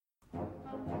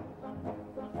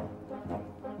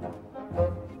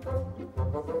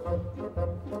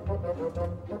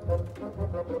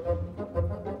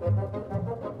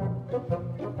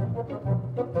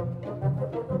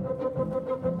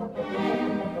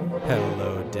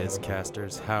Hello,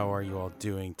 Discasters. How are you all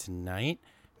doing tonight?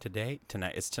 Tonight.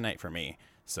 It's tonight for me.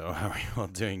 So, how are you all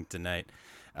doing tonight?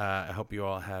 I hope you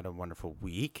all had a wonderful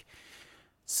week.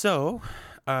 So,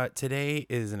 today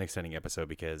is an exciting episode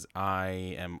because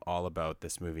I am all about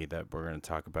this movie that we're going to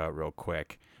talk about real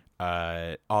quick.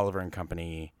 Oliver and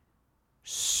Company,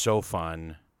 so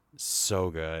fun, so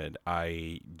good.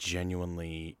 I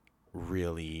genuinely,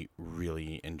 really,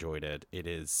 really enjoyed it. It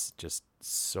is just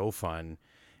so fun,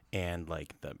 and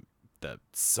like the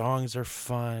songs are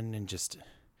fun, and just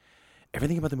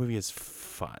everything about the movie is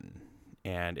fun,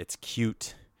 and it's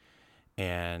cute,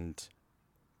 and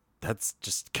that's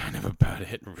just kind of about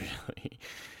it, really.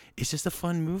 It's just a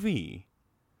fun movie.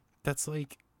 That's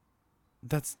like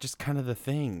that's just kind of the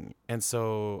thing. And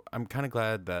so I'm kind of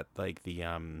glad that like the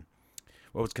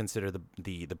what was considered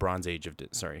the Bronze Age of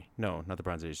sorry, no, not the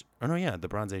Bronze Age. Oh no, yeah, the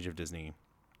Bronze Age of Disney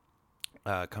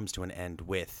comes to an end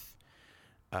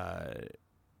uh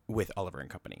with Oliver and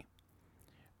Company.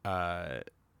 Uh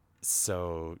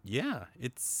so yeah,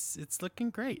 it's looking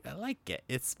great. I like it.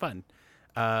 It's fun.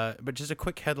 But just a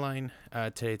quick headline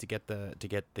today to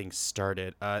get things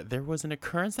started. There was an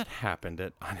occurrence that happened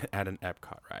at an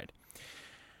Epcot ride.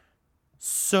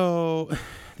 So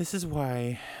this is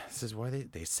why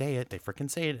they say it. They freaking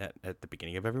say it at the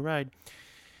beginning of every ride.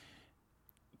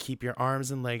 Keep your arms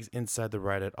and legs inside the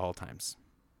ride at all times.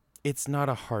 It's not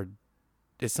a hard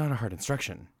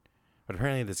instruction. But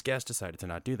apparently, this guest decided to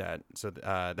not do that. So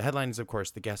the headline is, of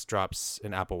course, the guest drops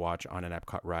an Apple Watch on an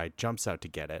Epcot ride, jumps out to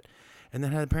get it, and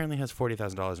then apparently has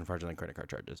 $40,000 in fraudulent credit card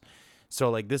charges. So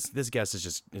like this guest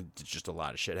is just a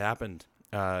lot of shit happened.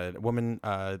 A woman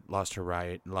lost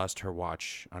her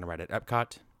watch on a ride at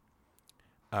Epcot,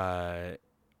 uh,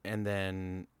 and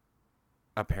then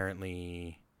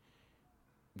apparently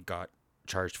got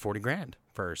charged 40 grand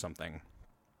for something.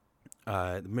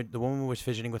 The woman was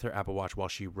fidgeting with her Apple Watch while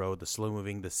she rode the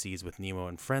slow-moving The Seas with Nemo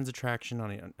and Friends attraction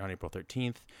on April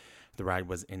 13th. The ride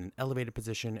was in an elevated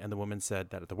position, and the woman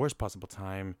said that at the worst possible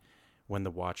time when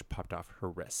the watch popped off her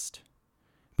wrist.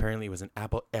 Apparently, it was an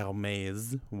Apple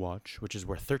Hermes watch, which is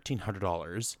worth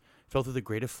 $1,300, fell through the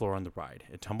grated floor on the ride.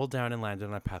 It tumbled down and landed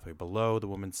on a pathway below. The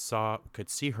woman could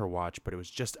see her watch, but it was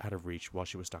just out of reach while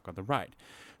she was stuck on the ride.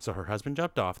 So her husband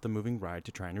jumped off the moving ride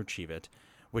to try and retrieve it,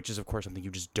 which is of course something you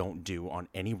just don't do on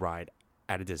any ride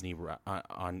at a Disney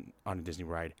on a Disney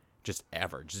ride, just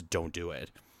ever. Just don't do it.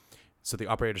 So the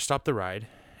operator stopped the ride,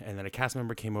 and then a cast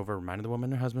member came over, reminded the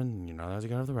woman and her husband, you're not allowed to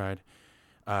get off the ride.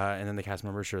 And then the cast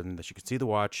member assured them that she could see the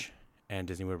watch, and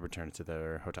Disney would return it to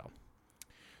their hotel.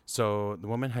 So the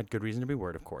woman had good reason to be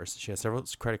worried, of course. She has several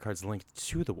credit cards linked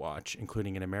to the watch,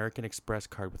 including an American Express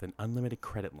card with an unlimited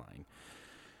credit line.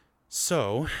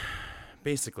 So,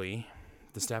 basically,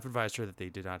 the staff advised her that they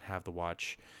did not have the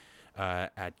watch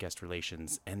at guest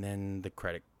relations, and then the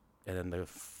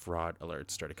fraud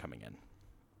alerts started coming in.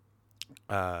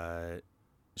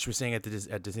 She was staying at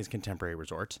Disney's Contemporary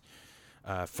Resort,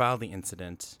 filed the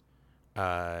incident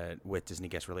with Disney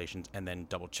guest relations, and then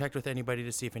double checked with anybody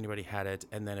to see if anybody had it,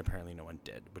 and then apparently no one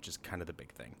did, which is kind of the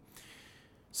big thing.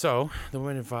 So the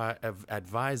woman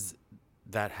advised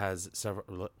that has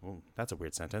several. That's a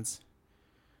weird sentence.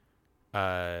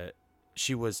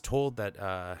 She was told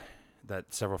that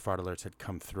several fraud alerts had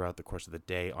come throughout the course of the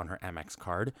day on her Amex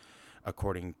card.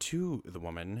 According to the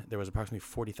woman, there was approximately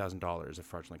 $40,000 of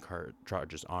fraudulent card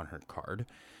charges on her card,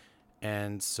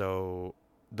 and so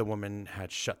the woman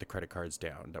had shut the credit cards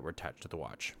down that were attached to the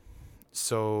watch.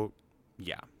 So,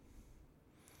 yeah.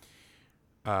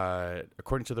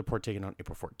 According to the report taken on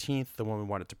April 14th, the woman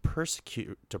wanted to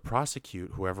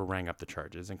prosecute whoever rang up the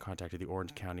charges and contacted the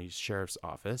Orange County Sheriff's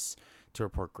Office to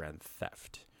report grand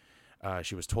theft.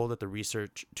 She was told that to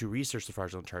research the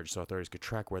fraudulent charges so authorities could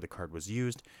track where the card was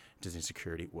used. Disney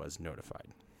security was notified.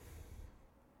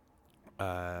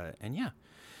 And yeah.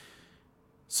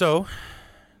 So,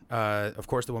 of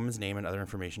course, the woman's name and other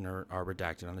information are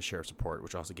redacted on the sheriff's report,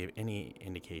 which also doesn't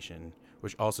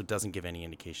give any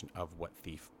indication of what the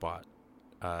thief bought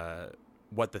for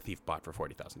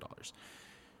 $40,000.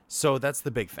 So that's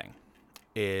the big thing,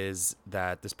 is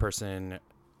that this person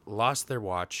lost their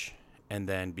watch, and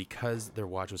then because their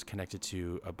watch was connected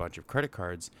to a bunch of credit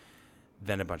cards,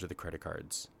 then a bunch of the credit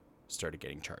cards started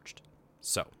getting charged.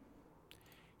 So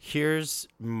here's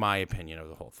my opinion of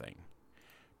the whole thing.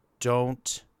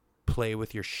 Don't play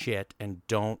with your shit, and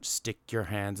don't stick your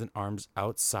hands and arms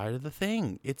outside of the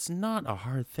thing. It's not a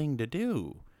hard thing to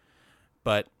do.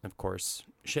 But, of course,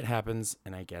 shit happens,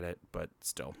 and I get it, but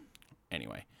still.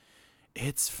 Anyway,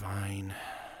 it's fine.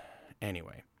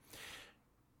 Anyway,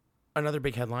 another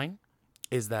big headline.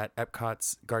 is that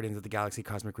Epcot's Guardians of the Galaxy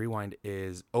Cosmic Rewind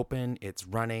is open, it's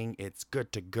running, it's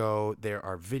good to go. There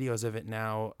are videos of it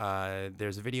now.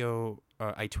 There's a video,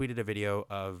 I tweeted a video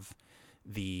of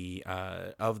the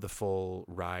full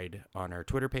ride on our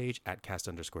Twitter page at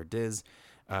cast_diz.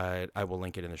 I will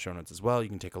link it in the show notes as well. You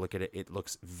can take a look at it. It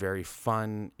looks very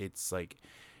fun. It's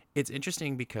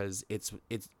interesting because it's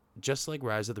just like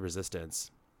Rise of the Resistance.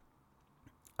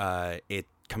 It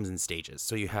comes in stages.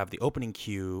 So you have the opening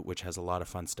queue, which has a lot of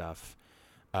fun stuff.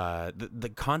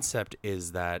 The concept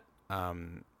is that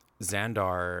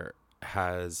Xandar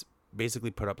has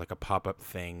basically put up like a pop-up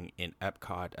thing in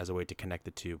Epcot as a way to connect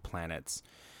the two planets,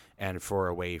 and for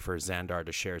a way for Xandar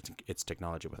to share its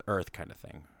technology with Earth, kind of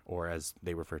thing, or as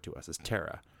they refer to us as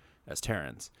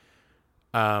Terrans.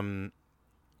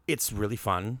 It's really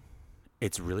fun.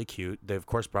 It's really cute. They of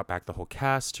course brought back the whole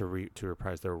cast to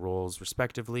reprise their roles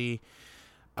respectively,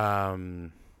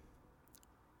 and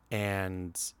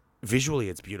visually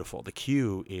it's beautiful. The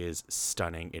queue is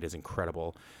stunning. It is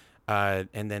incredible.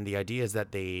 And then the idea is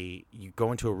that you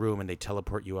go into a room and they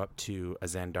teleport you up to a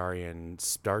Xandarian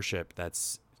starship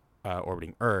that's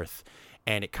orbiting Earth,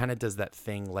 and it kind of does that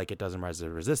thing like it does in Rise of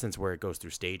the Resistance, where it goes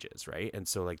through stages, right? And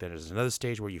so like then there's another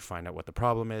stage where you find out what the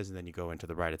problem is, and then you go into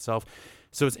the ride itself.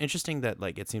 So it's interesting that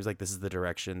like it seems like this is the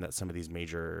direction that some of these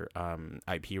major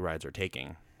IP rides are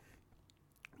taking.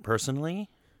 Personally,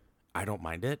 I don't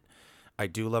mind it. I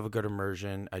do love a good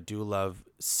immersion. I do love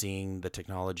seeing the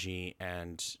technology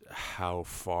and how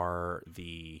far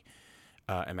the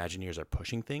Imagineers are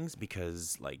pushing things,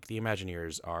 because like the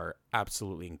Imagineers are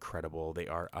absolutely incredible. They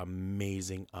are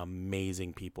amazing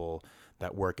people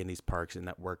that work in these parks and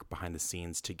that work behind the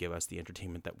scenes to give us the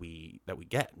entertainment that we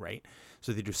get, right?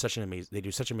 So they do such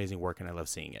amazing work, and I love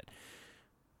seeing it.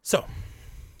 So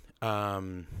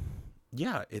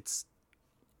yeah, it's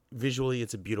visually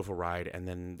it's a beautiful ride, and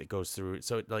then it goes through,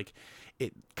 so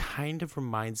it kind of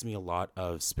reminds me a lot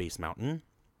of Space Mountain,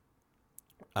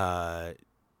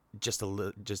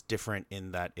 just different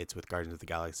in that it's with Guardians of the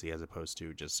Galaxy as opposed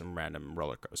to just some random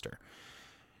roller coaster.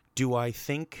 Do I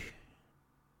think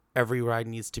every ride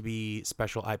needs to be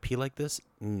special IP like this?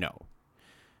 No.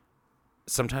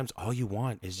 Sometimes all you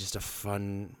want is just a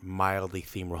fun, mildly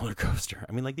themed roller coaster.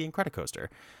 I mean, like the Incredicoaster.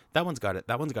 That one's got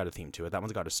a theme to it. That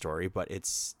one's got a story, but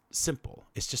it's simple.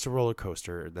 It's just a roller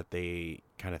coaster that they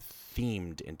kind of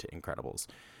themed into Incredibles,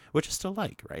 which I still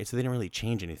like, right? So they didn't really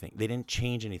change anything. They didn't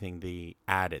change anything. They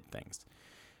added things.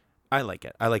 I like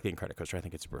it. I like the Incredicoaster. I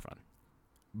think it's super fun.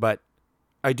 But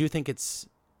I do think it's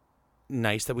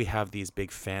nice that we have these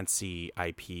big fancy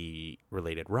IP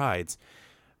related rides.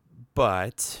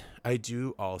 But I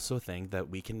do also think that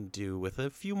we can do with a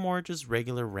few more just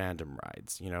regular random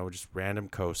rides, just random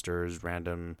coasters,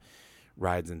 random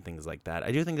rides and things like that.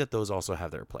 I do think that those also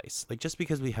have their place. Like, just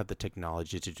because we have the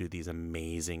technology to do these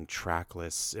amazing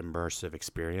trackless immersive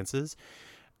experiences,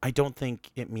 I don't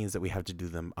think it means that we have to do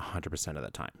them 100% of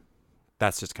the time.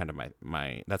 That's just kind of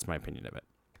that's my opinion of it.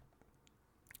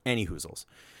 Any hoozles.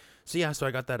 So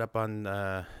I got that up on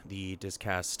the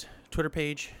Dizcast Twitter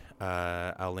page.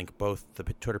 I'll link both the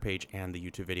Twitter page and the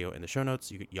YouTube video in the show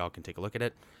notes. Y'all can take a look at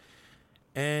it.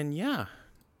 And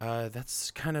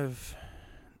that's kind of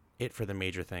it for the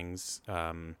major things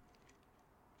in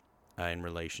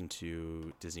relation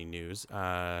to Disney news.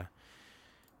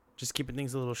 Just keeping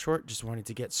things a little short. Just wanted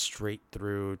to get straight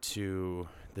through to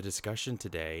the discussion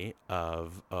today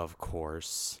of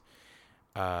course,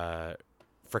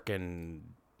 frickin'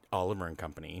 Oliver and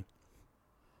Company,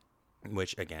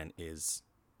 which again is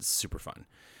super fun.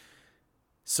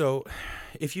 So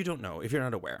if you don't know, if you're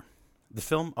not aware, the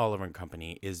film Oliver and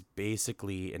Company is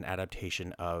basically an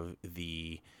adaptation of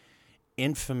the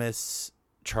infamous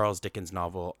Charles Dickens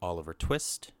novel Oliver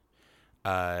Twist,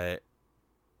 that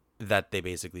they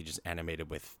basically just animated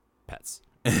with pets.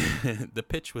 The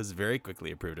pitch was very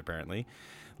quickly approved, apparently.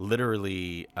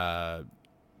 Literally,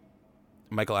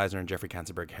 Michael Eisner and Jeffrey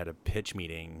Katzenberg had a pitch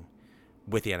meeting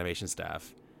with the animation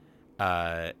staff,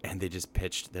 and they just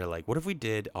pitched. They're like, what if we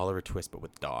did Oliver Twist but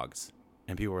with dogs?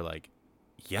 And people were like,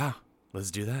 yeah,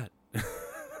 let's do that.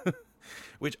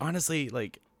 Which honestly,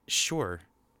 like, sure,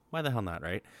 why the hell not,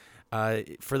 right?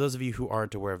 For those of you who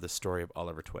aren't aware of the story of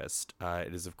Oliver Twist,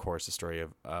 it is of course a story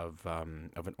of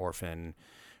an orphan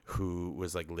who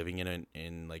was like living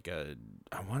in like a,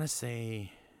 I want to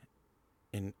say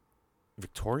in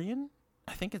Victorian.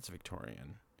 I think it's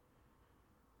Victorian.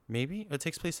 Maybe it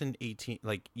takes place in in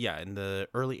the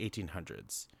early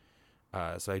 1800s.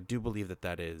 So I do believe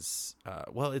that is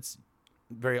it's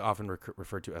very often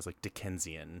referred to as like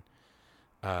Dickensian,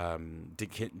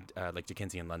 like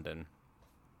Dickensian London,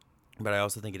 but I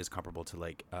also think it is comparable to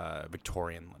like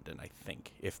Victorian London. I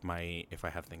think if I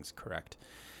have things correct.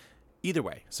 Either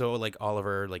way, so like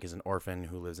Oliver like is an orphan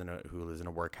who lives in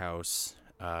a workhouse.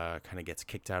 Kind of gets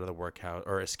kicked out of the workhouse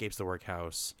or escapes the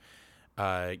workhouse.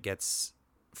 Gets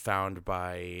found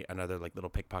by another like little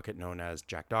pickpocket known as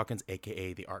Jack Dawkins,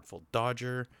 aka the Artful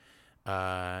Dodger,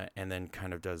 and then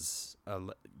kind of gets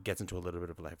into a little bit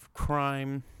of a life of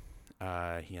crime.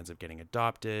 He ends up getting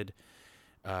adopted,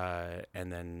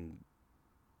 and then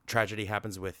tragedy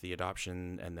happens with the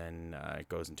adoption, and then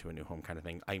goes into a new home kind of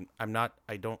thing. I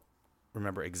don't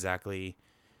remember exactly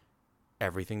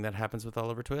everything that happens with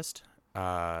Oliver Twist,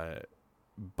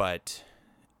 but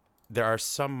there are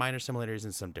some minor similarities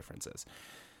and some differences.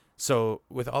 So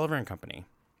with Oliver and Company,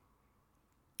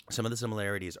 some of the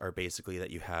similarities are basically that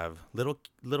you have little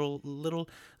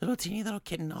teeny little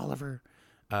kitten Oliver.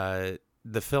 The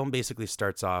film basically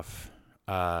starts off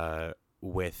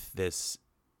with this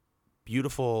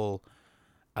beautiful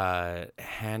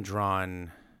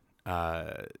hand-drawn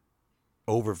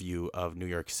overview of New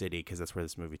York City, because that's where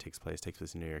this movie takes place. It takes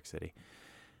place in New York City.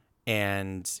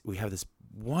 And we have this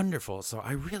wonderful. So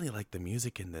I really like the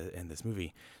music in this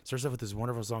movie. It starts off with this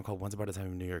wonderful song called "Once Upon a Time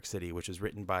in New York City," which is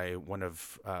written by one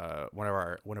of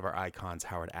our icons,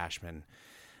 Howard Ashman,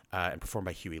 and performed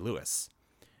by Huey Lewis.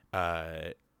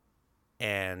 And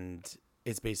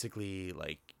it's basically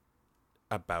like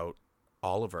about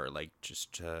Oliver, like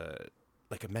just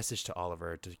like a message to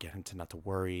Oliver to get him to not to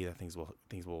worry that things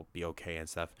will be okay and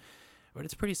stuff. But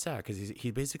it's pretty sad because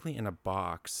he's basically in a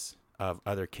box of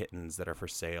other kittens that are for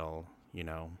sale,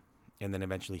 and then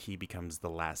eventually he becomes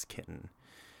the last kitten,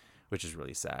 which is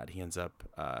really sad. He ends up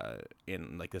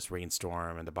in like this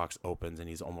rainstorm, and the box opens, and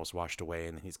he's almost washed away,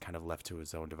 and then he's kind of left to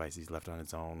his own devices. He's left on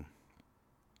his own.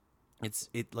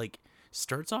 It like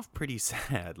starts off pretty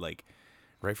sad. Like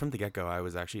right from the get go, I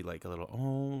was actually like a little,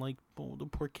 the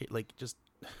poor kid. Like I just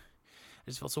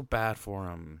felt so bad for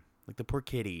him. Like the poor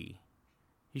kitty.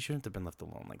 He shouldn't have been left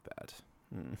alone like that.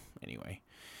 Anyway.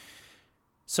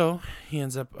 So he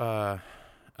ends up kind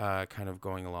of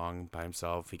going along by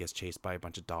himself. He gets chased by a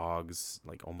bunch of dogs,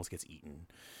 like almost gets eaten,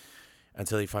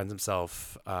 until he finds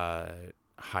himself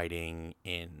hiding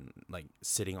in, like,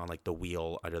 sitting on like the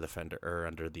wheel under the fender, or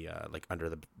under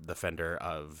the fender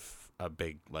of a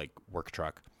big like work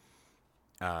truck,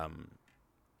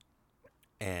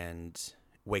 and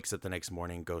wakes up the next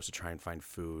morning, goes to try and find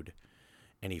food,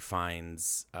 and he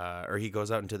finds or he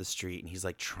goes out into the street, and he's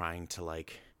like trying to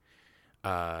like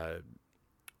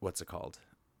what's it called?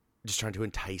 Just trying to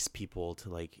entice people to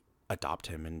like adopt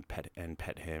him and pet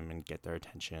him and get their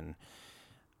attention.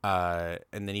 And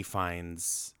then he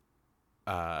finds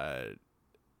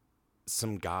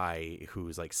some guy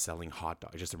who's like selling hot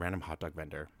dogs, just a random hot dog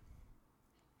vendor,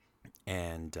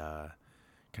 and kind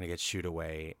of gets shooed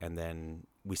away. And then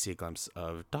we see a glimpse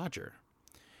of Dodger,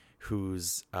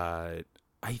 who's I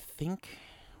think,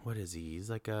 what is he? He's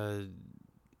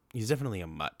definitely a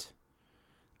mutt.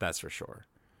 That's for sure.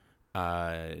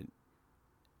 And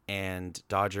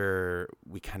Dodger,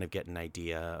 we kind of get an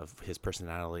idea of his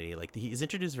personality. Like, he's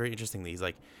introduced very interestingly. He's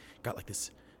like got like this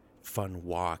fun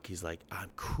walk. He's like, I'm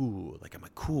cool. Like, I'm a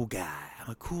cool guy. I'm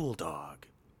a cool dog.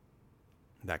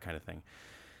 That kind of thing.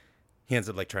 He ends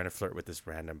up like trying to flirt with this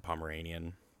random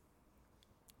Pomeranian.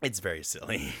 It's very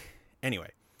silly.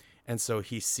 Anyway, and so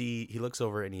he looks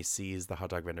over and he sees the hot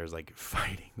dog vendors like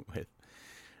fighting with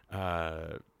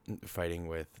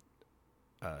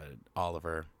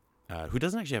Oliver, who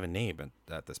doesn't actually have a name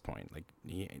at this point. Like,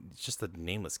 it's just a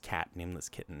nameless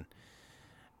kitten.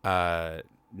 The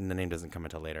name doesn't come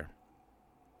until later.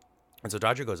 And so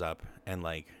Dodger goes up and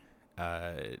like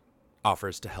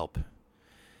offers to help,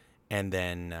 and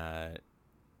then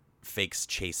fake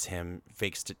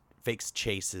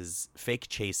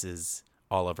chases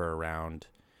Oliver around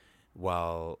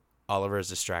while Oliver is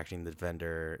distracting the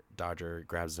vendor. Dodger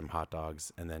grabs some hot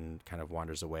dogs and then kind of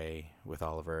wanders away with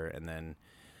Oliver, and then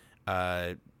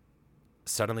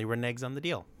suddenly reneges on the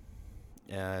deal.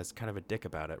 It's kind of a dick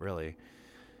about it, really.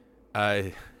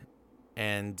 And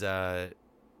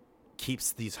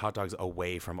keeps these hot dogs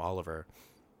away from Oliver.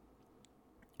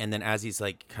 And then as he's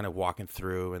like kind of walking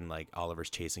through, and like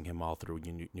Oliver's chasing him all through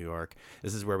New York,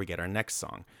 this is where we get our next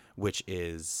song, which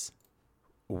is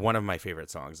one of my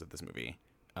favorite songs of this movie,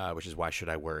 which is "Why Should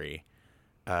I Worry,"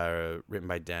 written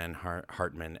by Dan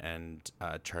Hartman and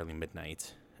Charlie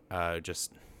Midnight,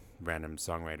 just random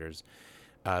songwriters,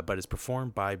 but is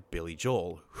performed by Billy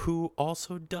Joel, who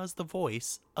also does the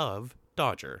voice of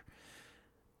Dodger.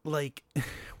 Like,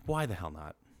 why the hell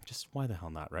not? Just why the hell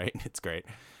not, right? It's great.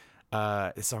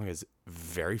 This song is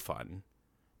very fun.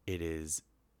 It is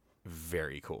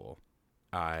very cool.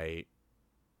 I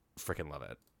freaking love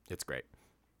it. It's great.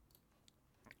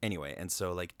 Anyway, and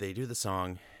so like they do the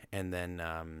song, and then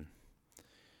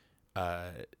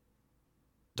uh,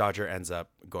 Dodger ends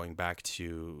up going back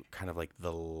to kind of like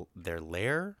their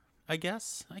lair, I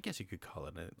guess. I guess you could call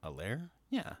it a lair.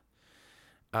 Yeah.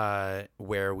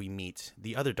 Where we meet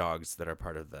the other dogs that are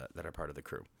part of the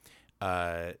crew.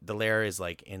 The lair is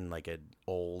like in like an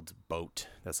old boat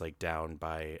that's like down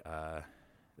by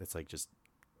that's like just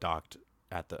docked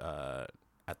at the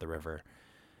river,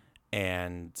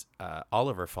 and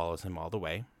Oliver follows him all the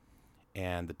way,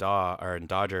 and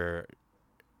Dodger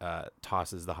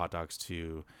tosses the hot dogs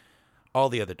to all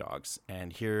the other dogs,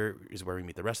 and here is where we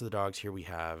meet the rest of the dogs. Here we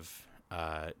have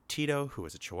Tito, who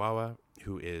is a Chihuahua,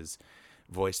 who is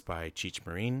voiced by Cheech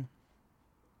Marin.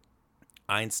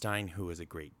 Einstein, who is a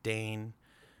Great Dane,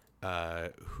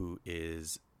 who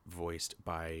is voiced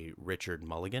by Richard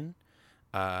Mulligan.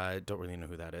 Don't really know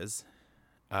who that is.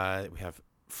 We have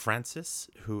Francis,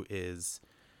 who is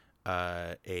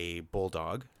a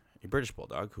bulldog, a British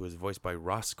bulldog, who is voiced by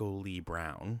Roscoe Lee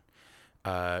Brown,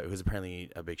 who is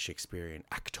apparently a big Shakespearean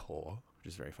actor, which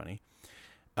is very funny.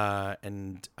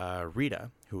 And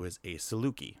Rita, who is a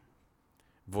Saluki,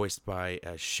 voiced by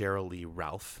Cheryl Lee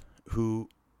Ralph, who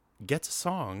gets a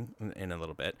song in a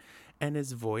little bit and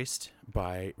is voiced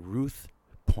by Ruth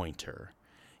Pointer.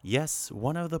 Yes,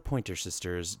 one of the Pointer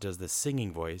sisters does the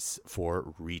singing voice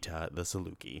for Rita the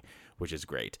Saluki, which is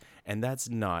great. And that's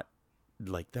not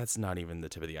even the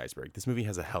tip of the iceberg. This movie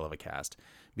has a hell of a cast,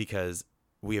 because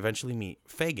we eventually meet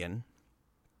Fagin,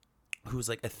 who's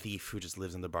like a thief who just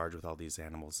lives in the barge with all these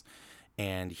animals.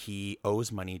 And he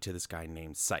owes money to this guy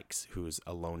named Sykes, who's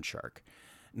a loan shark.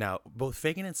 Now, both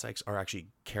Fagin and Sykes are actually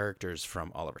characters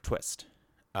from Oliver Twist.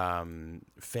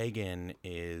 Fagin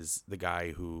is the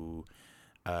guy who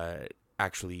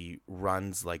actually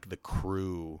runs like the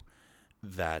crew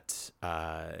that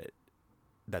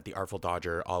the Artful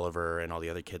Dodger, Oliver, and all the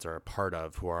other kids are a part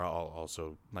of, who are all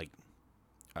also like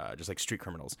just like street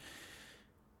criminals.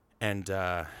 And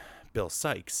Bill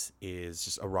Sykes is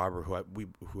just a robber who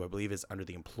I believe is under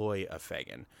the employ of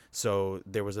Fagin. So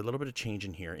there was a little bit of change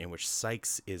in here, in which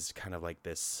Sykes is kind of like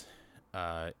this.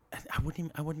 I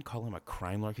wouldn't call him a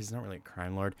crime lord, because he's not really a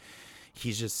crime lord.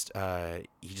 He's just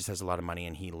he just has a lot of money,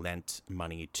 and he lent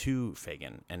money to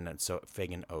Fagin, and so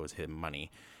Fagin owes him money.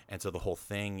 And so the whole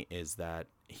thing is that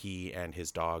he and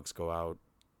his dogs go out,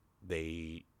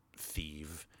 they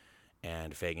thieve,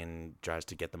 and Fagin tries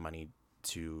to get the money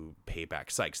to pay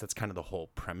back Sykes. That's kind of the whole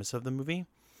premise of the movie.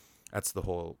 That's the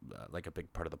whole like a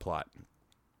big part of the plot.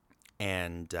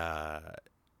 And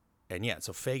yeah,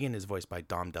 so Fagin is voiced by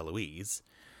Dom DeLuise,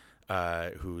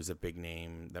 who's a big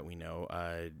name that we know.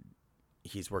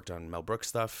 He's worked on Mel Brooks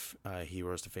stuff. He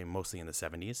rose to fame mostly in the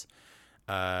 70s.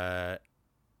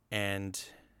 And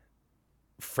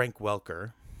Frank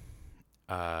Welker.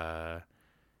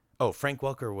 Frank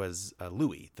Welker was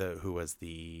Louis, who was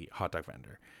the hot dog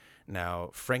vendor. Now,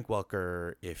 Frank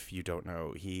Welker, if you don't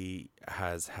know, he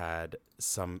has had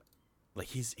some, like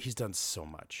he's done so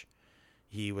much.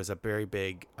 He was a very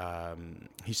big,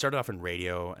 he started off in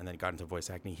radio and then got into voice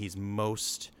acting. He's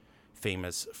most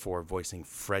famous for voicing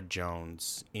Fred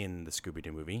Jones in the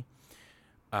Scooby-Doo movie,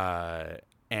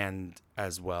 and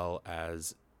as well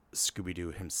as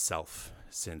Scooby-Doo himself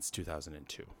since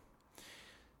 2002.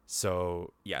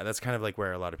 So, yeah, that's kind of like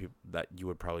where a lot of people that you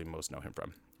would probably most know him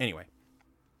from. Anyway.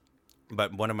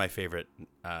 But one of my favorite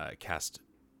cast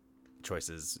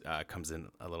choices comes in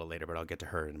a little later, but I'll get to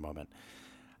her in a moment.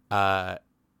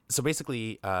 So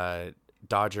basically,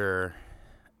 Dodger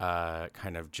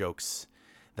kind of jokes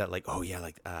that like, oh yeah,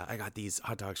 like I got these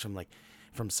hot dogs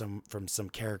from some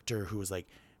character who was like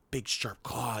big sharp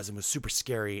claws and was super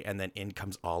scary, and then in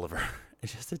comes Oliver,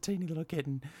 just a tiny little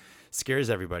kitten, scares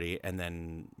everybody, and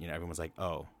then everyone's like,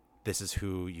 oh, this is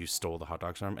who you stole the hot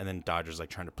dogs from. And then Dodger's like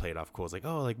trying to play it off cool. It's like,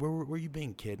 oh, like where you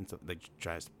being, kid? And so like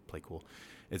tries to play cool.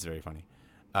 It's very funny.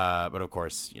 But of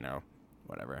course,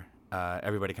 whatever.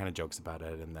 Everybody kind of jokes about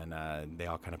it, and then they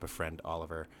all kind of befriend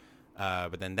Oliver.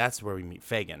 But then that's where we meet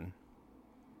Fagin,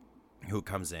 who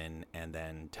comes in and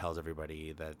then tells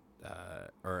everybody that,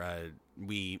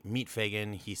 we meet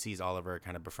Fagin. He sees Oliver,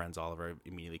 kind of befriends Oliver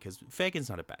immediately, because Fagin's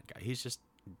not a bad guy. He's just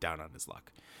down on his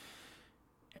luck.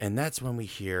 And that's when we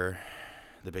hear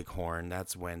the big horn.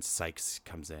 That's when Sykes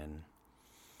comes in.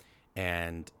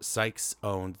 And Sykes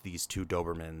owned these two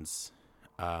Dobermans.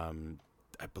 I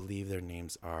believe their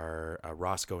names are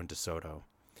Roscoe and DeSoto.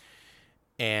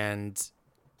 And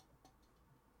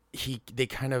they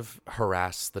kind of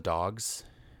harass the dogs.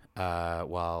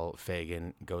 while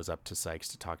Fagin goes up to Sykes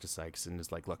to talk to Sykes and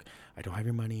is like, look, I don't have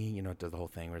your money. You know, does the whole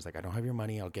thing where it's like, I don't have your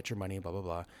money. I'll get your money, blah, blah,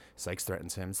 blah. Sykes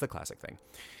threatens him. It's the classic thing.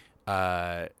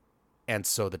 And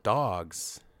so the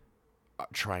dogs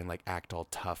try and like act all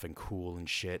tough and cool and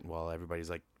shit while everybody's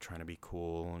like trying to be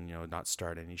cool and, you know, not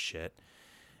start any shit.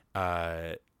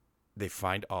 They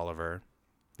find Oliver.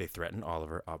 They threaten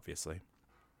Oliver, obviously.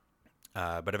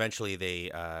 But eventually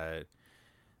they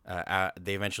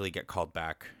eventually get called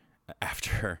back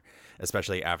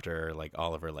especially after like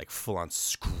Oliver like full on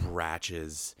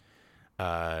scratches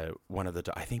one of the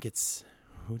I think it's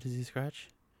who does he scratch?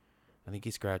 I think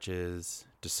he scratches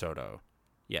DeSoto.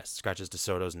 Yes, scratches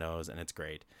DeSoto's nose, and it's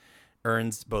great.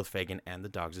 Earns both Fagin and the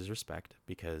dogs' respect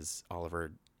because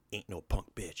Oliver ain't no punk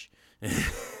bitch.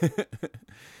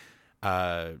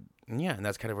 Yeah, and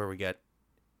that's kind of where we get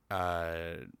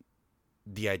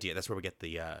the idea. That's where we get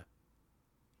the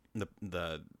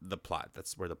plot.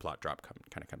 That's where the plot drop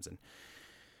kind of comes in.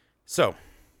 So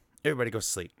everybody goes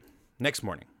to sleep. Next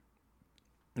morning,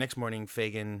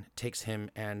 Fagin takes him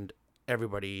and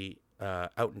everybody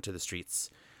out into the streets.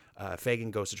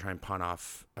 Fagin goes to try and pawn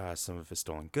off some of his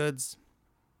stolen goods.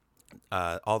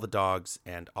 All the dogs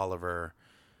and Oliver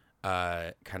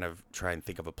kind of try and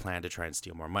think of a plan to try and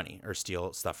steal more money or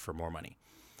steal stuff for more money.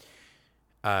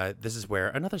 This is where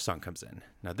another song comes in.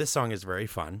 Now, this song is very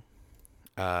fun.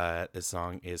 This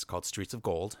song is called Streets of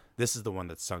Gold. This is the one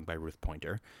that's sung by Ruth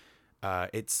Pointer.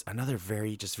 It's another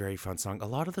very fun song. A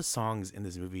lot of the songs in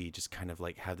this movie just kind of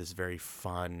like have this very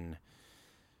fun,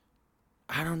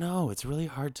 I don't know, it's really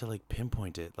hard to like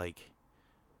pinpoint it. Like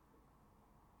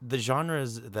the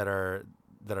genres that are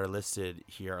listed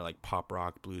here are like pop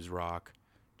rock, blues rock,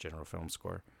 general film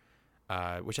score,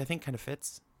 which I think kind of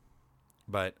fits.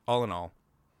 But all in all,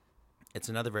 it's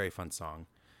another very fun song,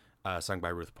 sung by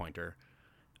Ruth Pointer.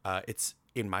 It's,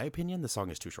 in my opinion, the song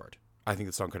is too short. I think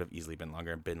the song could have easily been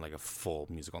longer and been like a full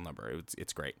musical number.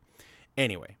 It's great.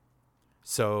 Anyway,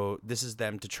 so this is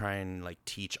them to try and like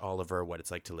teach Oliver what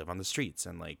it's like to live on the streets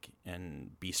and like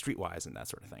and be streetwise and that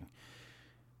sort of thing.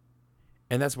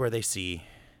 And that's where they see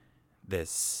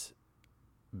this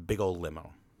big old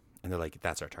limo, and they're like,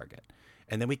 "That's our target."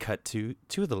 And then we cut to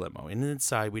the limo, and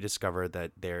inside we discover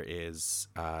that there's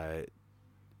a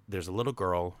little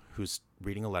girl who's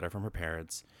reading a letter from her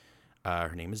parents.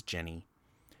 Her name is Jenny,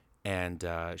 and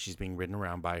she's being ridden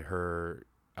around by her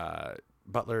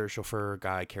butler, chauffeur,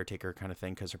 guy, caretaker kind of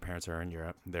thing, because her parents are in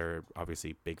Europe. They're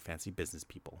obviously big, fancy business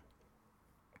people.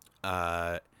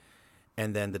 And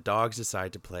then the dogs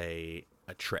decide to play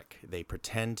a trick. They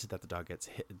pretend that the dog gets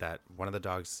hit, that one of the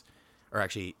dogs, or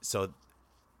actually, so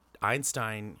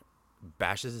Einstein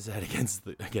bashes his head against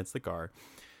the car.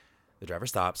 The driver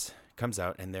stops, comes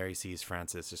out, and there he sees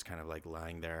Francis just kind of like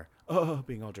lying there,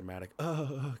 being all dramatic,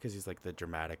 because he's like the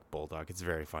dramatic bulldog. It's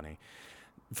very funny.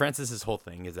 Francis's whole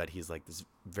thing is that he's like this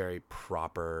very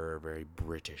proper, very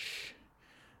British,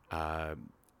 a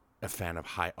fan of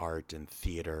high art and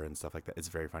theater and stuff like that. It's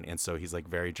very funny. And so he's like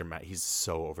very dramatic. He's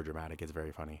so over dramatic. It's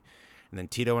very funny. And then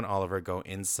Tito and Oliver go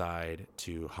inside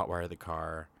to hotwire the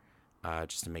car,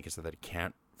 just to make it so that it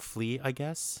can't flee, I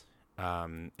guess.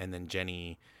 And then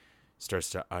Jenny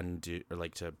starts to undo, or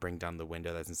like to bring down the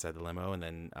window that's inside the limo. And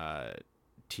then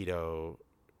Tito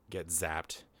gets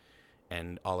zapped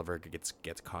and Oliver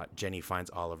gets caught. Jenny finds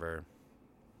Oliver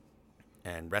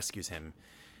and rescues him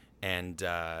and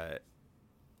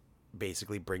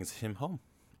basically brings him home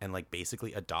and like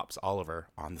basically adopts Oliver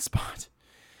on the spot.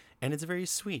 And it's very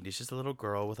sweet. It's just a little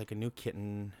girl with like a new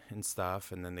kitten and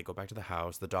stuff. And then they go back to the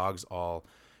house. The dogs all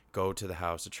go to the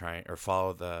house to try or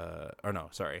follow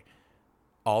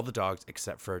all the dogs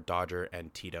except for Dodger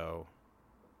and Tito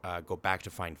go back to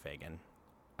find Fagin.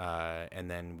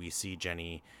 And then we see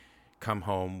Jenny come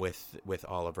home with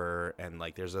Oliver, and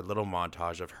like there's a little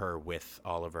montage of her with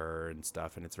Oliver and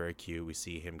stuff, and it's very cute. We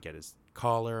see him get his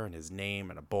collar and his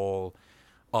name and a bowl,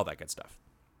 all that good stuff.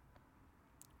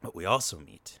 But we also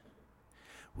meet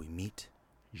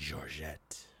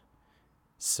Georgette.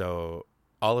 So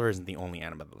Oliver isn't the only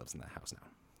animal that lives in that house now.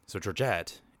 So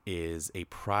Georgette is a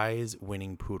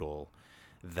prize-winning poodle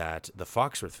that the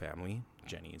Foxworth family,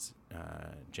 Jenny's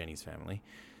family,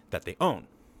 that they own.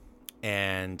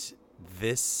 And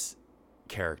this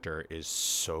character is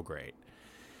so great.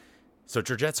 So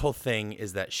Georgette's whole thing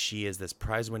is that she is this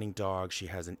prize-winning dog. She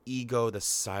has an ego the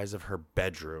size of her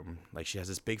bedroom. Like she has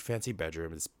this big fancy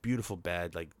bedroom, this beautiful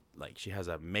bed. Like she has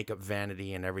a makeup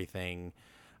vanity and everything.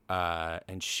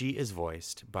 And she is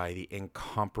voiced by the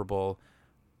incomparable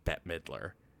Bette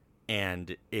Midler.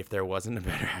 And if there wasn't a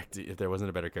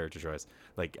better character choice,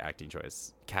 like casting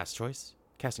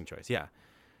choice, yeah.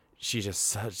 she's just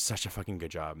such a fucking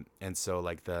good job. And so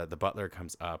like the butler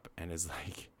comes up and is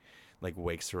like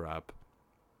wakes her up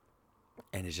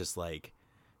and is just like,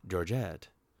 Georgette,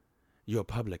 your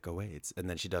public awaits. And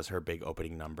then she does her big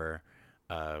opening number,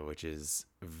 which is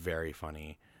very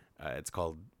funny. It's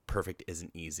called Perfect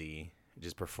Isn't Easy, which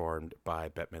is performed by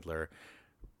Bette Midler,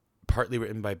 partly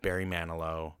written by Barry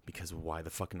Manilow, because why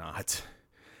the fuck not?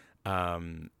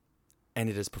 And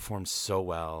it is performed so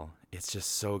well. It's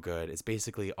just so good. It's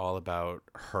basically all about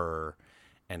her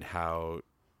and how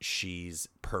she's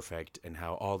perfect and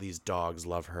how all these dogs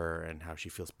love her and how she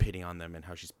feels pity on them and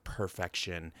how she's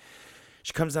perfection.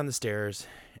 She comes down the stairs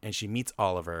and she meets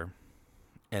Oliver,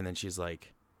 and then she's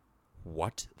like,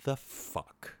 what the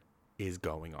fuck is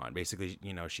going on? Basically,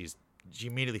 you know, she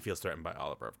immediately feels threatened by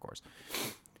Oliver, of course.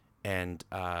 And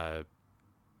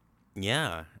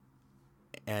yeah.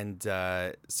 And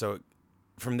so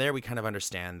from there we kind of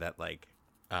understand that like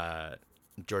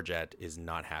Georgette is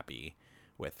not happy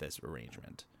with this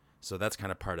arrangement. So that's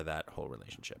kind of part of that whole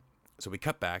relationship. So we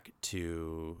cut back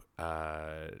to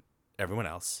everyone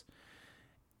else,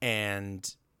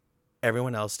 and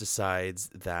everyone else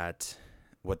decides that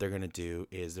what they're going to do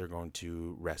is they're going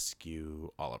to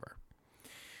rescue Oliver.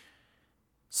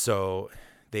 So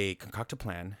they concoct a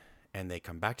plan and they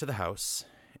come back to the house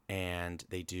and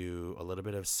they do a little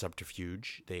bit of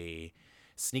subterfuge. They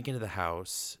sneak into the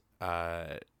house.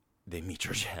 They meet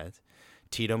Georgette.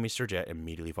 Tito meets Georgette,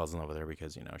 immediately falls in love with her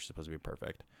because, you know, she's supposed to be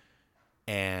perfect.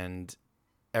 And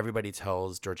everybody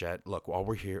tells Georgette, look, while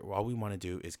we're here, all we want to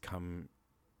do is come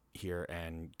here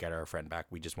and get our friend back.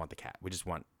 We just want the cat. We just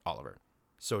want Oliver.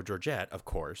 So Georgette, of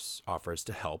course, offers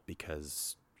to help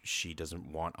because she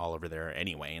doesn't want Oliver there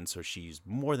anyway. And so she's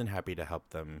more than happy to help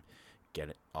them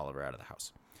get Oliver out of the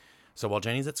house. So while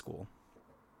Jenny's at school,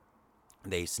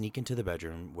 they sneak into the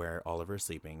bedroom where Oliver is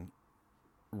sleeping.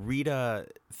 Rita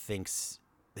thinks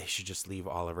they should just leave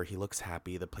Oliver. He looks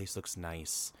happy. The place looks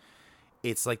nice.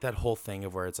 It's like that whole thing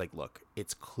of where it's like, look,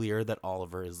 it's clear that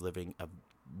Oliver is living a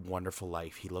wonderful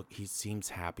life. He seems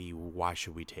happy. Why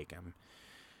should we take him?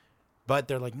 But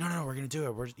they're like, no, we're gonna do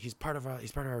it. He's part of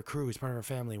our crew. He's part of our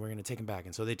family. We're gonna take him back.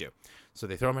 And so they do. So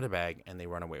they throw him in a bag and they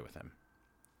run away with him.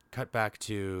 Cut back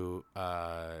to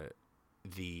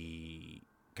the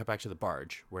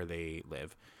barge where they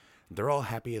live. They're all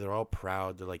happy. They're all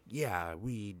proud. They're like, yeah,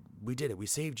 we did it. We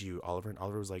saved you, Oliver. And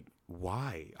Oliver was like,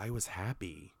 why? I was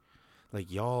happy. Like,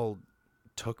 y'all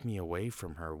took me away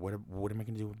from her. What am I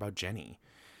going to do about Jenny?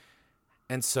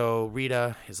 And so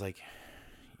Rita is like,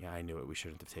 yeah, I knew it. We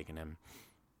shouldn't have taken him.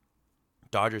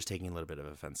 Dodger's taking a little bit of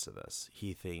offense to this.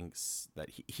 He thinks that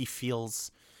he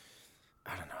feels,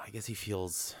 I don't know, I guess he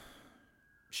feels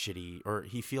shitty, or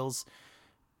he feels,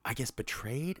 I guess,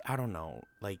 betrayed. I don't know.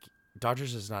 Like,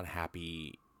 Dodgers is not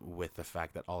happy with the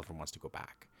fact that Oliver wants to go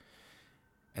back.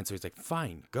 And so he's like,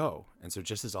 fine, go. And so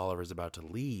just as Oliver's about to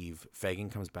leave, Fagin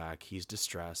comes back. He's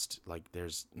distressed. Like,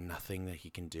 there's nothing that he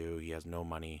can do. He has no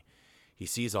money. He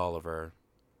sees Oliver.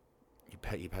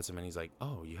 He pets him and he's like,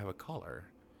 oh, you have a collar.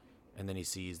 And then he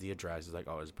sees the address. He's like,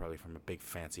 oh, it's probably from a big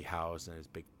fancy house and his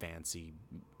big fancy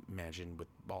mansion with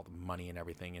all the money and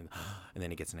everything. And then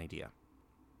he gets an idea.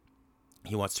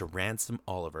 He wants to ransom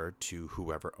Oliver to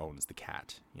whoever owns the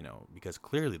cat, you know, because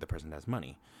clearly the person has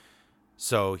money.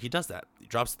 So he does that. He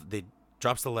drops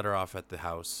the letter off at the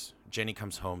house. Jenny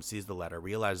comes home, sees the letter,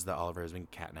 realizes that Oliver has been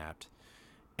catnapped.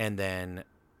 And then,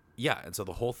 yeah, and so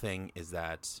the whole thing is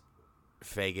that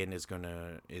Fagin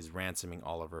is ransoming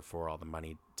Oliver for all the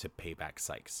money to pay back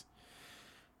Sykes.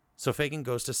 So Fagin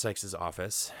goes to Sykes'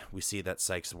 office. We see that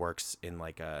Sykes works in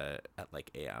like a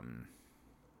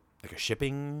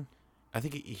shipping, I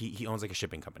think he owns like a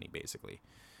shipping company basically.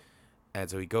 And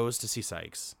so he goes to see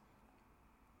Sykes.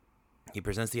 He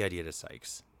presents the idea to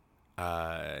Sykes.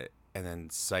 And then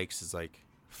Sykes is like,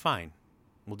 fine,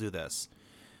 we'll do this.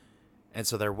 And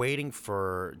so they're waiting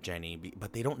for Jenny,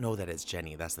 but they don't know that it's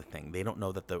Jenny. That's the thing. They don't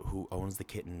know that who owns the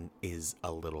kitten is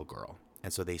a little girl.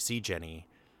 And so they see Jenny.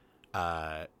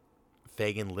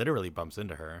 Fagin literally bumps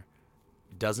into her.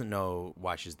 Doesn't know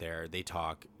why she's there. They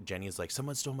talk. Jenny's like,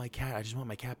 someone stole my cat. I just want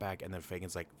my cat back. And then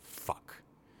Fagin's like, fuck.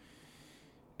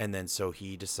 And then so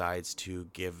he decides to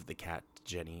give the cat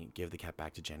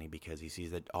back to Jenny because he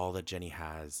sees that all that Jenny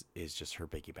has is just her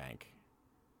piggy bank.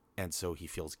 And so he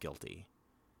feels guilty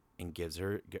and gives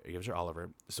her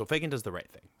Oliver. So Fagin does the right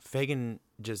thing. Fagin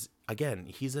just, again,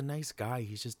 he's a nice guy.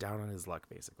 He's just down on his luck,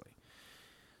 basically.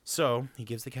 So he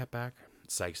gives the cat back.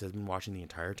 Sykes has been watching the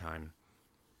entire time.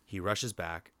 He rushes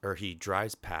back, or he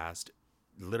drives past,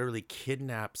 literally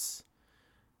kidnaps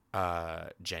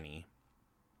Jenny,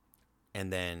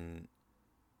 and then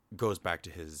goes back to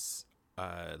his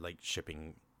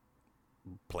shipping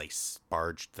place,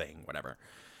 barge thing, whatever.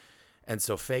 And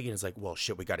so Fagin is like, well,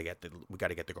 shit, we got to get the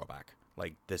girl back.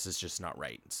 Like, this is just not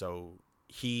right. So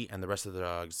he and the rest of the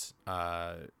dogs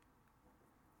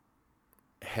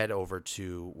head over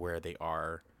to where they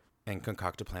are and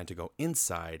concoct a plan to go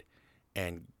inside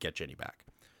and get Jenny back.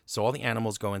 So all the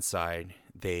animals go inside.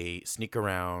 They sneak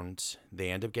around.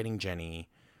 They end up getting Jenny,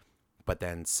 but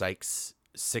then Sykes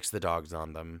sicks the dogs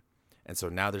on them, and so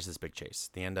now there's this big chase.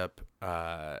 They end up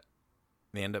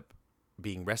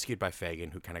being rescued by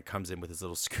Fagin, who kind of comes in with his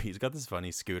little he's got this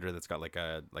funny scooter that's got like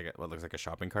a what looks like a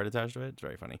shopping cart attached to it. It's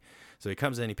very funny. So he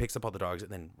comes in, he picks up all the dogs,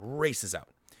 and then races out.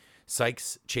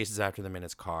 Sykes chases after them in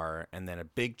his car, and then a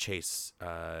big chase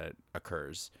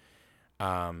occurs.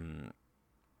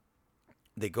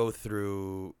 They go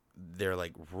through, they're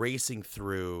like racing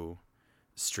through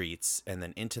streets and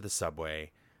then into the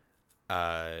subway.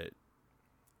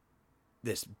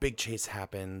 This big chase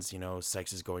happens,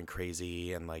 Sykes is going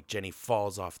crazy, and like Jenny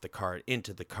falls off the cart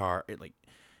into the car,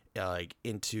 like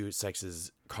into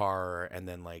Sykes's car, and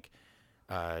then like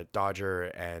Dodger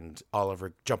and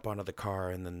Oliver jump onto the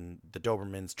car, and then the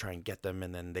Dobermans try and get them,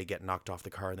 and then they get knocked off the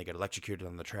car and they get electrocuted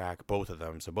on the track, both of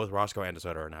them. So both Roscoe and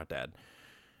DeSoto are now dead.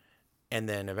 And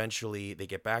then eventually they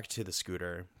get back to the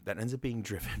scooter that ends up being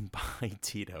driven by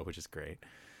Tito, which is great.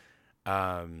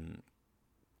 And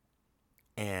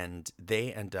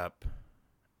they end up,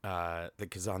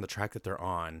 because on the track that they're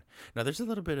on, now there's a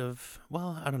little bit of,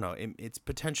 well, I don't know, it's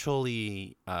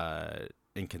potentially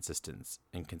inconsistent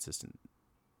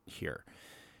here.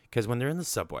 Because when they're in the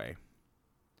subway,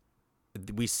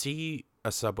 we see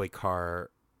a subway car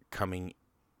coming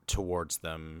towards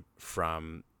them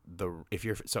from if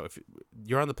you're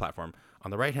on the platform,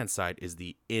 on the right hand side is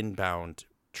the inbound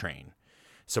train.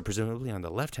 So presumably on the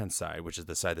left hand side, which is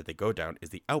the side that they go down,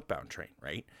 is the outbound train,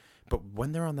 right? But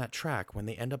when they're on that track, when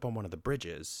they end up on one of the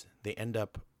bridges, they end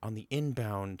up on the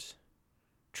inbound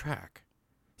track.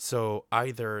 So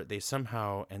either they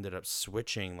somehow ended up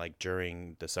switching like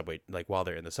during the subway, like while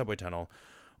they're in the subway tunnel,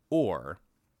 or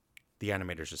the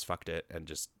animators just fucked it and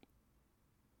just,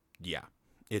 yeah,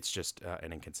 it's just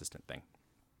an inconsistent thing.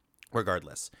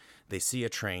 Regardless, they see a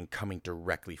train coming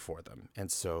directly for them. And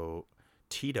so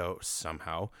Tito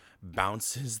somehow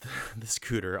bounces the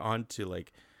scooter onto the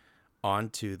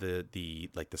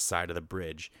side of the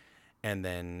bridge. And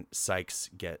then Sykes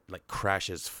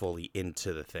crashes fully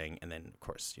into the thing. And then, of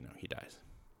course, he dies.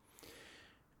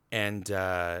 And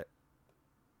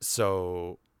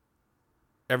so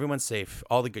everyone's safe.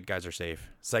 All the good guys are safe.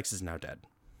 Sykes is now dead.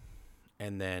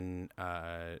 And then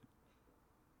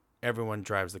everyone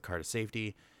drives the car to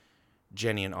safety.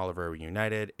 Jenny and Oliver are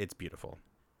reunited. It's beautiful.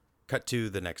 Cut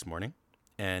to the next morning,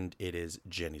 and it is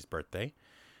Jenny's birthday.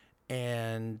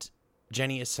 And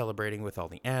Jenny is celebrating with all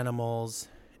the animals,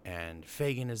 and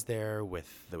Fagin is there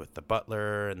with the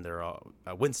butler, and they're all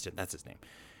Winston, that's his name.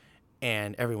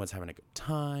 And everyone's having a good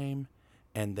time.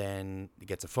 And then he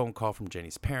gets a phone call from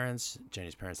Jenny's parents.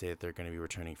 Jenny's parents say that they're going to be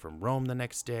returning from Rome the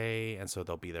next day, and so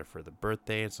they'll be there for the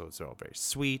birthday. And so it's all very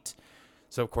sweet.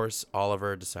 So, of course,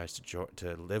 Oliver decides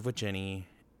to live with Jenny,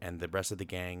 and the rest of the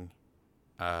gang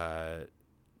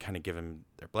kind of give him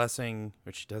their blessing,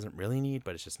 which he doesn't really need,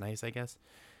 but it's just nice, I guess.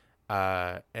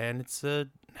 And it's a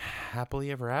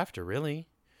happily ever after, really.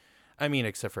 I mean,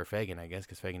 except for Fagin, I guess,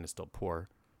 because Fagin is still poor.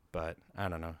 But I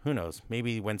don't know. Who knows?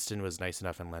 Maybe Winston was nice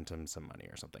enough and lent him some money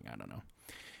or something. I don't know.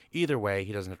 Either way,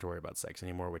 he doesn't have to worry about sex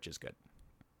anymore, which is good.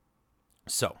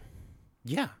 So,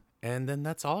 yeah. And then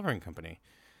that's Oliver and Company.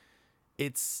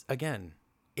 It's, again,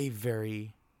 a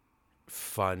very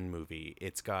fun movie.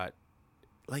 It's got,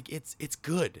 it's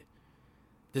good.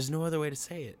 There's no other way to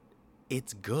say it.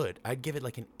 It's good. I'd give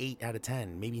it an 8 out of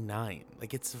 10, maybe 9.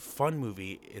 It's a fun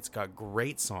movie. It's got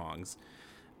great songs.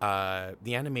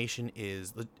 The animation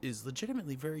is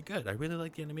legitimately very good. I really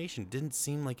like the animation. It didn't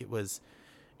seem like it was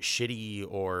shitty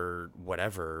or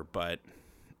whatever, but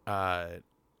I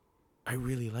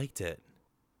really liked it.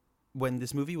 When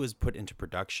this movie was put into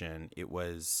production, it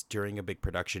was during a big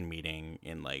production meeting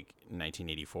in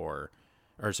 1984,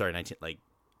 or sorry, early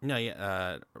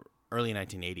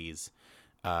 1980s.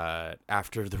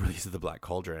 After the release of The Black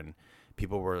Cauldron,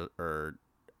 people were.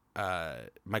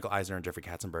 Michael Eisner and Jeffrey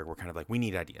Katzenberg were kind of like, we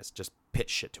need ideas, just pitch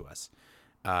shit to us.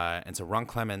 And so Ron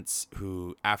Clements,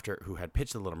 who had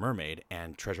pitched The Little Mermaid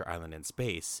and Treasure Island in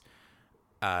Space,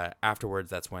 afterwards,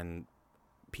 that's when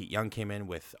Pete Young came in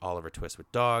with Oliver Twist with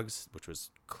Dogs, which was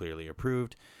clearly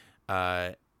approved.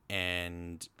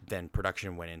 And then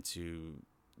production went into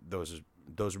those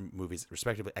movies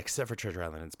respectively, except for Treasure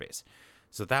Island in Space.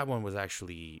 So that one was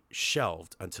actually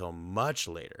shelved until much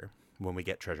later, when we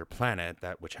get Treasure Planet,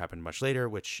 which happened much later,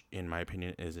 which in my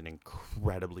opinion is an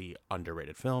incredibly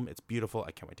underrated film. It's beautiful.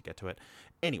 I can't wait to get to it.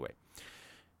 Anyway,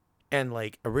 and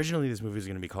like originally this movie was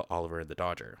going to be called Oliver and the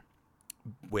Dodger,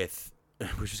 which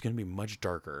was going to be much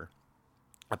darker.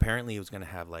 Apparently, it was going to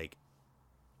have like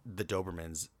the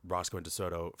Dobermans, Roscoe and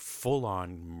DeSoto, full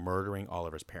on murdering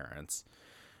Oliver's parents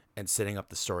and setting up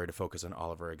the story to focus on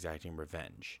Oliver exacting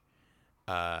revenge.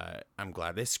 I'm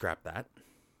glad they scrapped that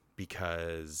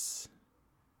because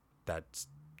that's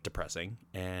depressing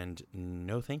and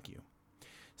no thank you.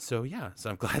 So yeah, so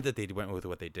I'm glad that they went with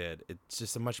what they did. It's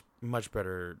just a much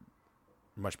better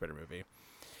movie.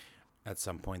 At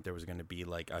some point there was going to be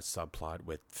like a subplot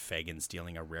with Fagin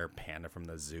stealing a rare panda from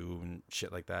the zoo and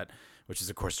shit like that, which is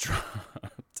of course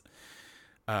dropped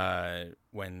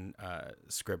when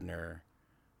Scribner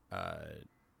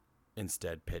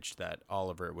instead pitched that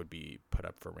Oliver would be put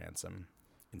up for ransom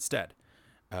instead.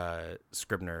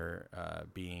 Scribner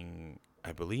being,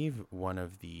 I believe, one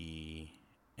of the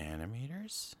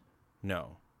animators?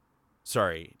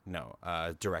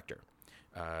 Director.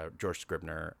 George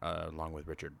Scribner, along with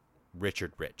Dick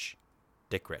Rich.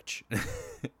 Dick Rich,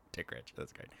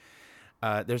 that's great.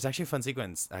 There's actually a fun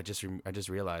sequence. I just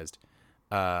realized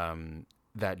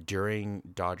that during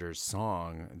Dodger's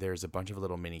song, there's a bunch of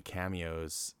little mini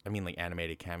cameos. I mean, like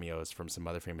animated cameos from some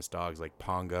other famous dogs, like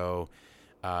Pongo,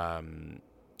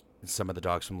 some of the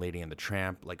dogs from Lady and the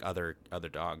Tramp, like other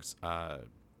dogs,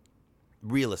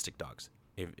 realistic dogs,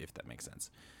 if that makes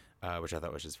sense, which I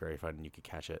thought was just very fun, and you could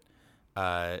catch it.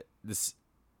 This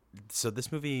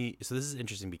is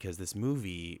interesting because this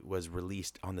movie was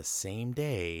released on the same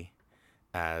day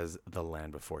as The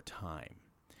Land Before Time.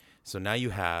 So now you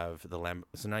have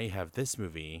this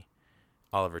movie,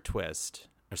 Oliver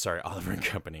and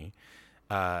Company,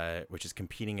 which is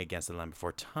competing against The Land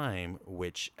Before Time,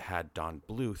 which had Don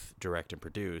Bluth direct and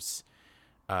produce.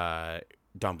 Don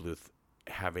Bluth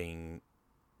having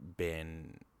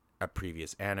been a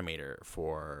previous animator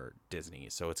for Disney,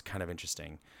 so it's kind of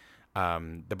interesting.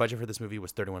 The budget for this movie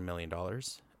was $31 million.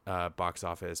 Box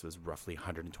office was roughly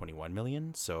 $121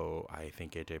 million, so I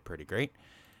think it did pretty great.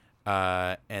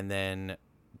 And then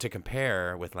to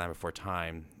compare with Land Before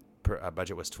Time,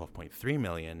 budget was $12.3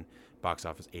 million, box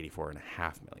office $84.5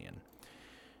 million.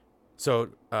 So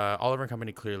Oliver and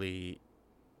Company clearly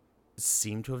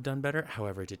seemed to have done better.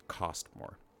 However, it did cost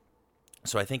more.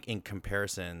 So I think in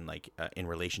comparison, like in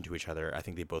relation to each other, I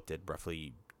think they both did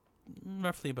roughly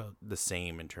about the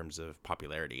same in terms of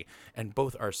popularity, and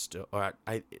both are still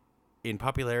in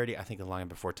popularity. I think The Land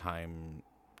Before Time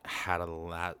had a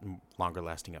longer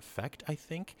lasting effect, I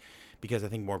think, because I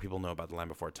think more people know about The Land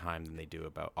Before Time than they do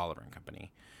about Oliver and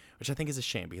Company, which I think is a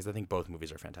shame because I think both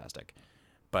movies are fantastic.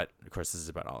 But of course, this is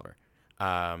about Oliver.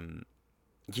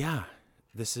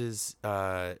 This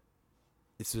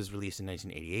was released in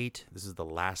 1988. This is the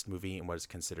last movie in what is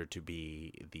considered to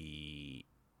be the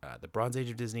Bronze Age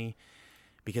of Disney,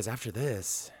 because after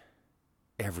this,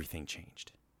 everything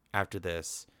changed. After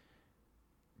this,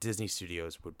 Disney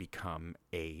Studios would become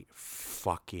a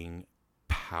fucking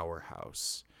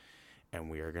powerhouse. And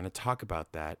we are going to talk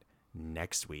about that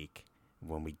next week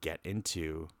when we get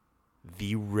into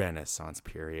the Renaissance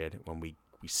period, when we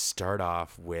start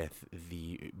off with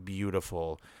the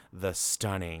beautiful, the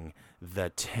stunning, the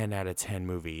 10 out of 10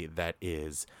 movie that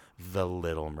is The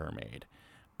Little Mermaid.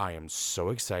 I am so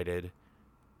excited.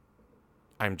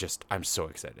 I'm so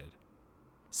excited.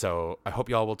 So I hope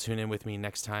y'all will tune in with me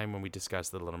next time when we discuss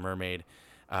The Little Mermaid.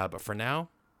 But for now,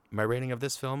 my rating of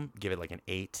this film, give it like an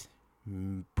 8,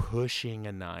 pushing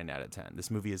a 9 out of 10.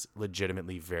 This movie is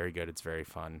legitimately very good. It's very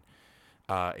fun.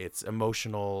 It's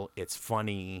emotional. It's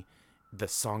funny. The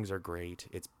songs are great.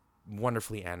 It's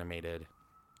wonderfully animated.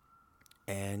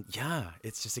 And yeah,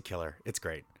 it's just a killer. It's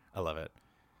great. I love it.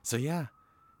 So yeah,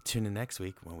 tune in next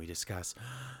week when we discuss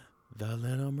The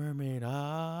Little Mermaid.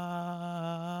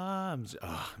 I'm so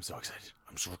excited.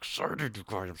 I'm so excited, you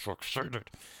guys. I'm so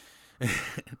excited.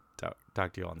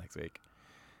 Talk to you all next week.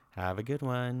 Have a good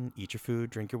one. Eat your food,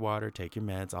 drink your water, take your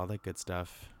meds, all that good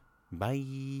stuff.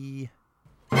 Bye.